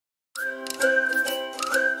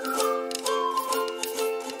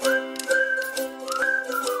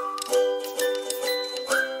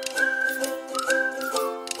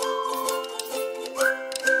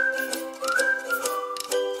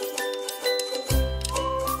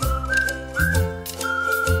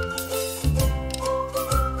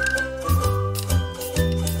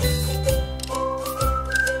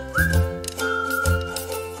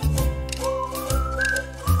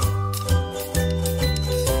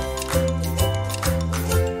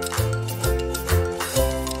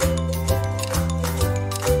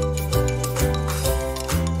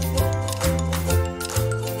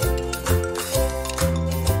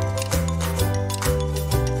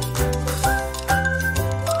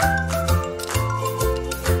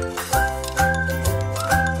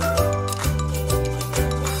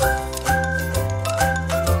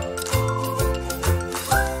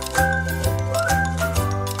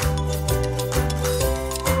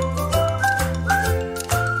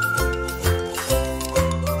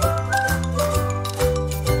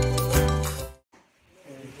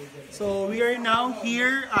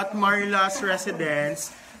at Marla's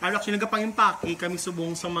residence. Actually, nagapang-impake kami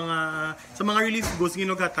subong sa mga relief goods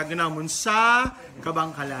ginugatag namon sa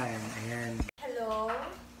Kabangkalan. Ayan. Hello.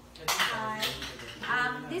 Hi.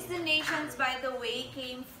 These donations, by the way,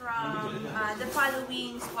 came from the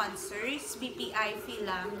following sponsors: BPI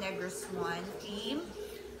Film, Negros 1 team.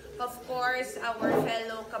 Of course, our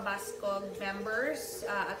fellow Baskog members,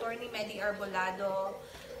 Attorney Medi Arbolado,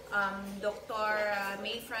 Dr.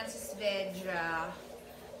 May Francis Vedra,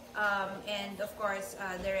 and of course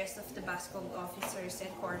the rest of the Baskog officers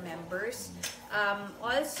and core members.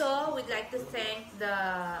 Also, we'd like to thank the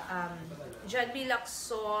John B.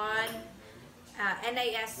 Lacson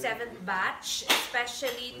NIS 7th batch,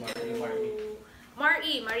 especially to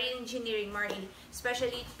Marine Engineering,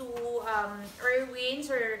 especially to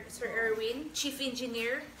Sir Erwin, Chief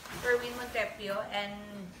Engineer Erwin Montepio, and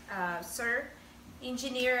Sir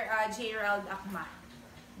Engineer Gerald Akma.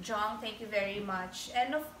 Jong, thank you very much.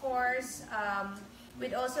 And of course,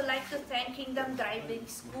 we'd also like to thank Kingdom Driving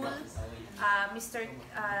School, Mr.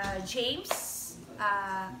 James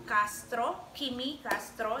Kimi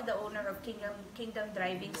Castro, the owner of Kingdom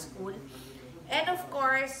Driving School, and of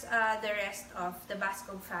course, the rest of the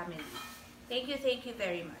Baskog family. Thank you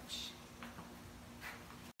very much.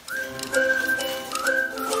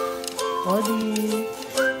 Odi.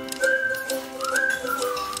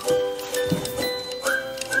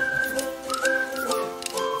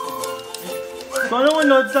 So, anong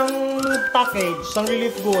unod sang package, sang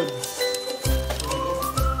relief goods?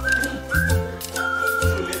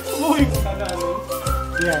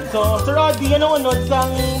 Yan. So, Sir Odi, anong unod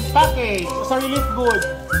sang package, sa relief goods?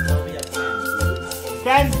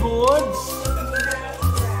 Canned goods,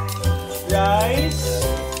 rice,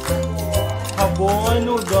 habon,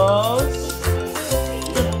 noodles,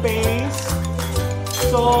 toothpaste.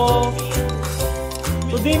 So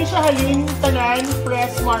din siya halin, tanan,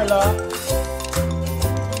 press, Marla.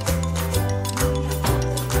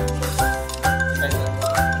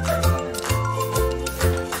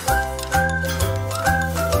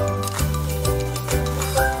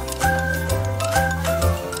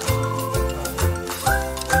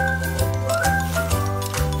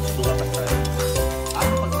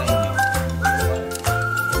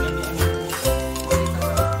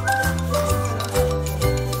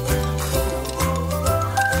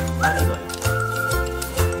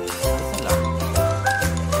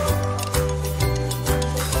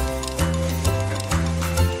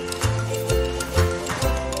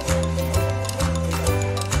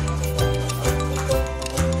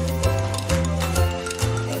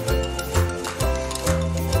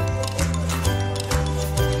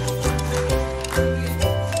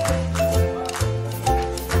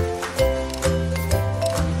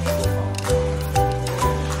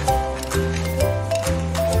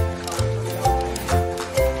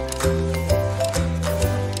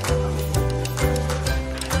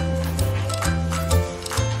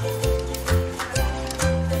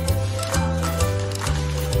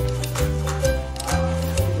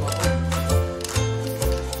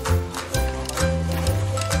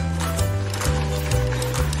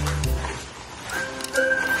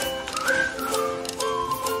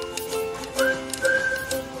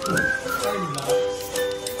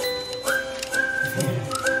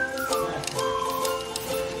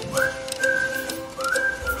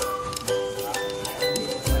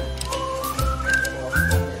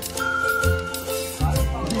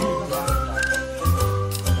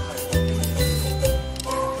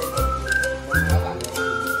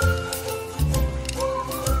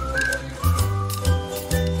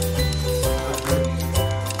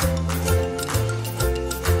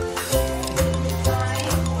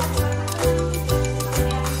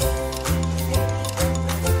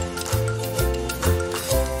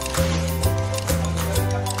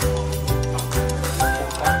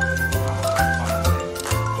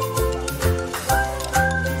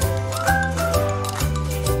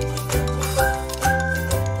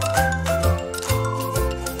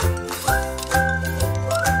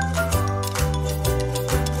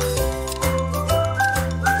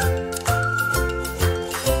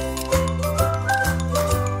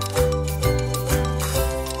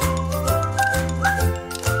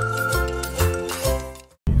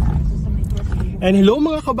 And hello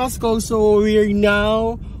mga kabaskog, so we're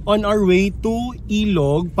now on our way to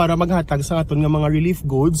Ilog para maghatag sa aton nga mga relief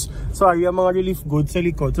goods. So ariya mga relief goods sa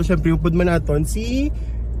likod. So syempre upod man naton si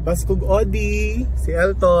Baskog Odi, si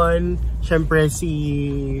Elton, syempre si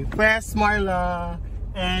Press Marla,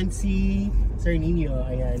 and si Sir Nino.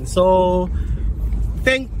 Ayan. So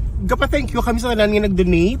thank you kami sa tanan nga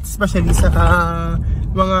nag-donate, especially sa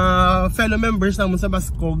mga fellow members namon sa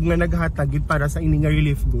Baskog nga naghatag para sa ini nga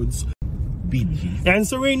relief goods. And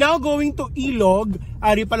so we're now going to Ilog.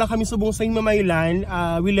 Ari pala kami subong sa Mamaylan.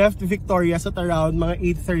 We left Victoria at around mga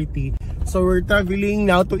 8:30. So we're traveling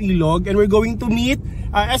now to Ilog and we're going to meet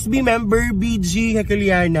SB member BG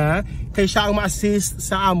Hekeliana. Kay siya ang ma-assist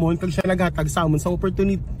sa amon kag siya naghatag sa amon sa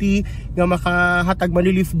opportunity nga makahatag man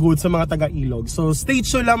relief goods sa mga taga Ilog. So stay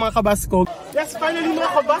tuned lang mga kabaskog. Yes, finally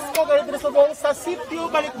mga kabaskog, ay dito sa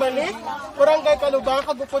sitio balik-balik. Barangay Kalubang,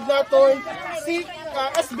 kagupod naton si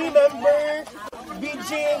SB member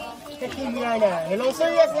BG Hekeliana. Hello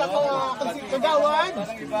sir, yes, ako kagawad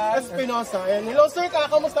Espinosa. And hello sir,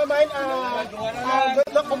 kamusta man?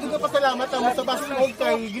 Kung pasalamat ako sa Baskog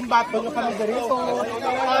kay ginbaton nga kami diri. So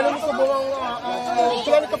ano ni subong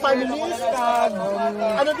kailan ka families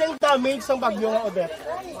ano din damage sang bagyo nga Odette?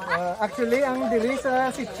 Actually, ang diri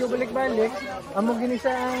sa sitio balik-balik, amo gini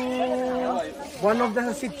siya ang one of the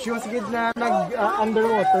sitios gid na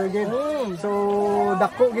nag-underwater gid. So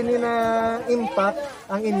dako gini na impact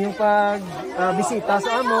ang inyong bisita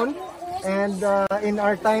sa amon, and in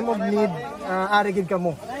our time of need, ari gid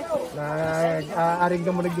kamo. Ari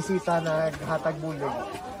kamo nagbisita, naghatag bulig.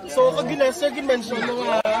 So sir gin-mention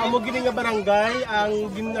amo gini nga barangay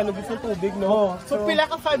ang sa tubig, no? So pila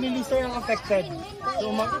ka family sir ang affected?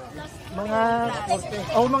 So mga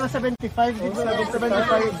 75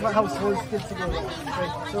 households din siguro.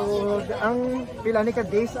 So ang pila ni ka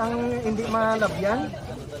days ang hindi malabyan,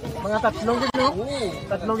 mga tatlong gid, no?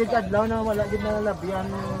 Tatlong gid adlaw na wala gid na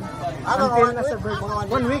labyan until nasa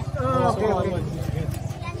 1 week. Okay.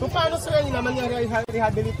 So paano sir ang naman yung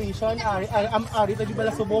rehabilitation? Ari tadi bala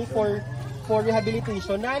subong for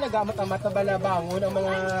rehabilitation na nagamat-amat na bala bangon ang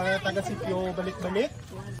mga taga-sitio balik-balik?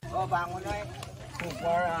 Bangon na eh. So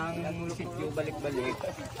far ang sitio balik-balik.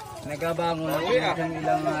 Nagabangon na ang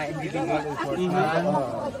ilang individual effort.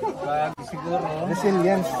 Pag siguro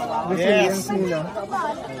resilience nila.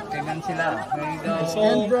 Tingnan sila.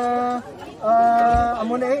 And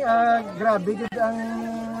amo na grabe gid ang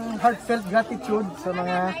heartfelt gratitude sa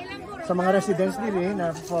mga residents dili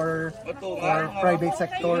na for private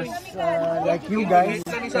sectors like you guys.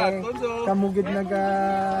 Kamo gid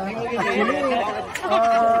actually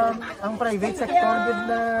ang private sector gid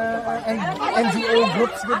na NGO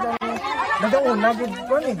groups gid nagauna gid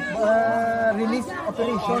release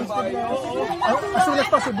operations as soon as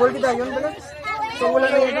possible gid ayon bala. So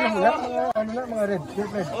wala na yung nahulap, mga red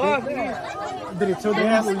tape. Diretso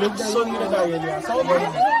din yung ulog. So nila tayo niya. So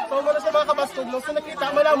muna sa mga kabaskog, so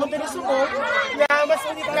nakita mo lang mo din subong na mas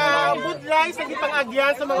ulit na budlay sa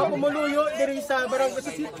gipang-agyan sa mga pumuluyo diri sa barangay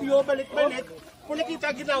sa sitio balik-balik. Kung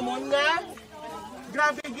nakita gid namon nga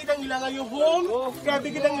grabe gid ang ilang home,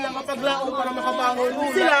 grabe gid ang ilang paglaom para makabangon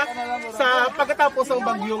sila sa pagkatapos ng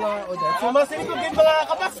bagyo nga Odette. So masinto gid mga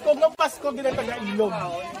kabaskog ng Pasko gid ang taga Ilog.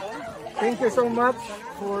 Thank you so much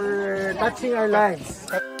for touching our lives.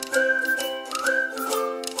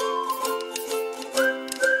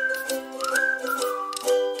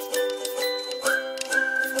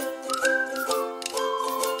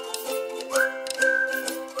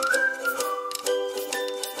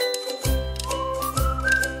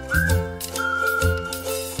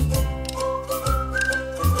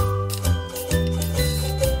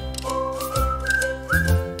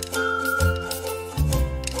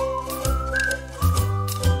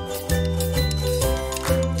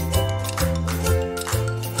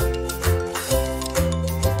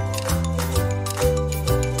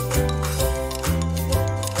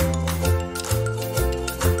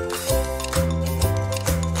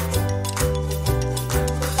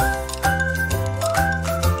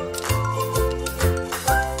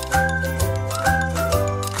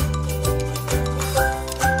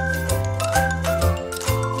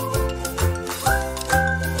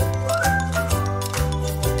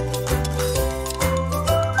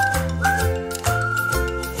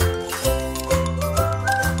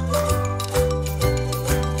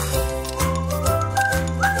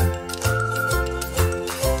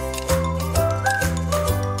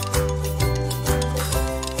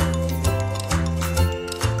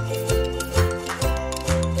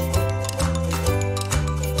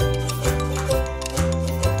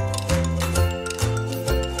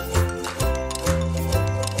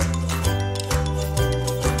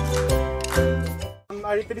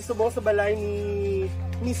 Dito subong sa balay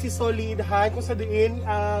ni si Solidhan kung sa diin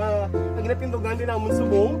ang ginatindugan din namon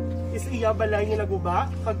subong is iya balay nga naguba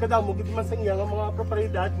kag kadamo gid man sa iya nga mga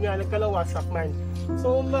propiedad nga nagkalawasak man.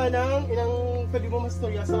 So manang inang pwede mo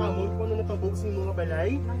mastorya sa amon kung ano natabo sa mga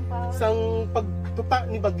balay sang pagtupa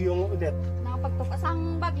ni bagyong Odette. pagtukas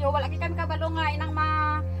ang bagyo, wala kami kabalo nga inang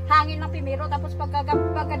mahangin ng pimiro. Tapos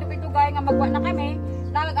pagkadugay-dugay nga magwa na kami,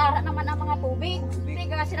 nag-ara naman ang mga tubig.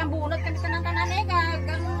 Tiga sinambunot kami tanan-tanan eh,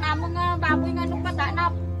 gang among baboy nga nung bata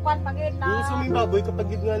na kwan pagid na. Yung sa may baboy kapag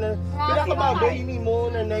gid nga na, pila ka baboy ini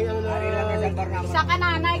mo nanay ang isa ka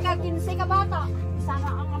nanay ka 15 ka bata. Isa na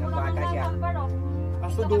ang amo lang ang baro.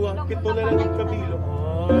 aso duwa, pito na lang yung kabilo.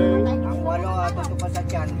 Ay. Ang walo ato pa sa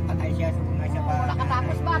tiyan, patay siya sugna siya pa.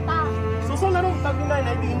 Nakatapos bata. So sa larong tag ni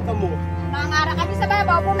nanay diin ka mo. Nangara kami sa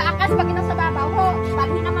babaw, kung naakas pag ina sa babaw ho,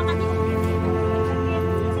 bali naman kami.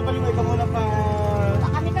 So balingay ka muna pa.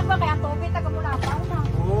 Kami ka ba kaya tubig taga mula pa na.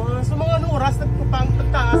 Oh, so mga anong oras nagpupang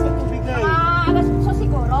pagtaas ang tubig na Alas so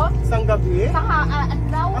siguro. Isang gabi? Sa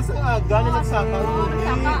adlaw. Asang aga na nagsaka ang tubig.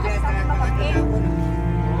 Nagsaka as kami mabagi.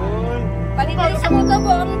 Oy. Bali dali sa mundo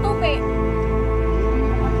ko ang tubig.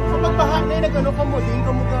 So pagbaha na yun, nag-ano ka mo, din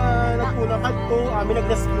ka mo ka nagpuna ka to,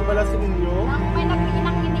 nag-rescue wala sa inyo. May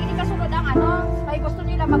nag-iinak hindi kasunod ang ano, may gusto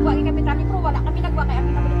nila magwa kami tani pero wala kami nagwa kaya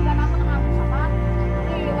kami nabalik na naman ang among sama.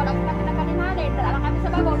 Eh wala kami nagkalinhalin, dala lang kami sa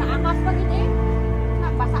babaw na akas pa gid eh.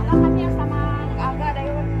 Nagbasa lang kami sa mga nag-aga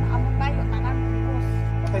dayon among bayo tanan.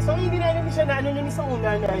 Okay, so hindi na namin siya na ano niya sa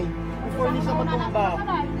una na before niya siya matumba.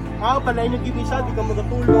 Palay niyo gini siya, di ka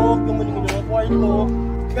magatulog, di mo nyo na kwarto.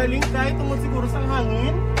 Galing kahit tungod siguro sa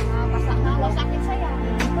hangin. Basa na, wasakit saya.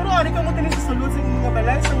 Pero ano ka mo tinig sa sulod sa inyong nga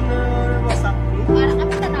balay, sa wasak? Para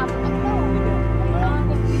kami tanapon ako.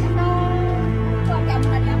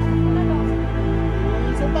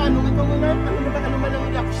 So paano ito muna? Ano man ang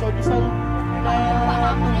reaction? Isang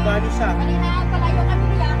tumba ni siya. Kanina palayo kami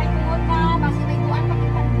niya, kay tungod na basi na ituan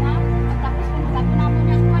pakitan na. Tapos kung sabi namin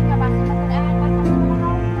niya kuan ka basi na kuan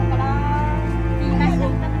pala tingay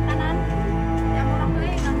ng tanan. Yang mo lang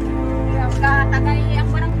kay nang tagay ang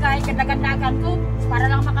barangay kadagan-dagan ko para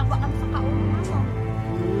lang makakuha kami sa kaon mo.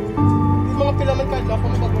 Yung mga pilaman ka na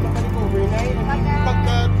kung bago na ka-recover na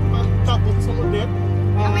pagkatapos sa ulit.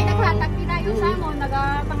 May naghatag pinayo sa amon,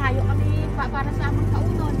 nagapangayo kami para sa amon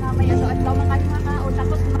kaunon na may adlaw man kami makaon.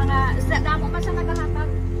 Tapos mga damo pa sa naghatag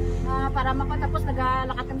para makatapos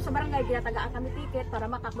nagalakat kami sa barangay, ginatagaan kami ticket para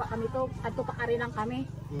makakuha kami to at pakari lang kami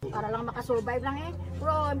para lang makasurvive lang eh.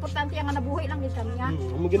 Pero importante ang nabuhay lang din kami nga.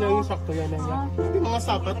 Ang ginawin yung sakto yan niya. Yung mga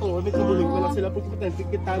sapat may kabulig mo lang sila pag importante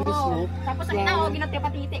kita mismo. Tapos ang tao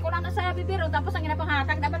ginatipatiti ko lang sa bibiro tapos ang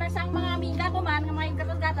ginapanghatag na ba sa mga amiga ko man nga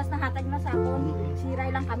mga gatas na hatag na sa akon. Siray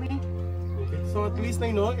lang kami. So at least na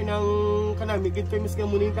inang kanami gid kay misga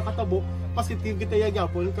muna yung kakatabo positive kita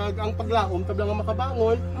yagapon kag ang paglaom tabla nga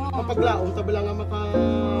makabangon ang paglaom tabla nga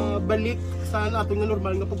makabalik sa aton nga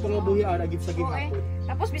normal nga pagpangabuhi ara gid sa gihapon.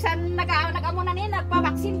 Tapos bisan nag-amo na ni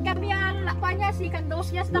nagpa-vaccine kami pa niya si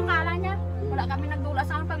kandos niya sa kala niya. Wala kami nagdula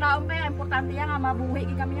sa paglaom kaya importante yan nga mabuhi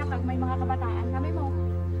kami niya kag may mga kabataan kami mo.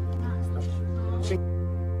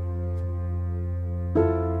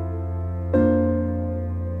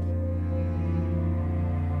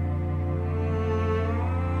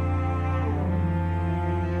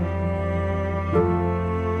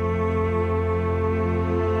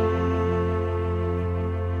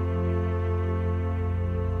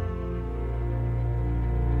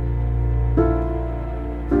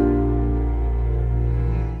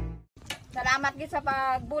 Salamat gid sa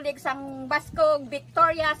pagbulig sang Baskog,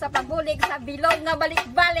 Victoria sa pagbulig sa bilog nga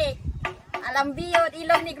balik-balik. Alambiyod,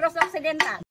 Ilog Negros Occidental.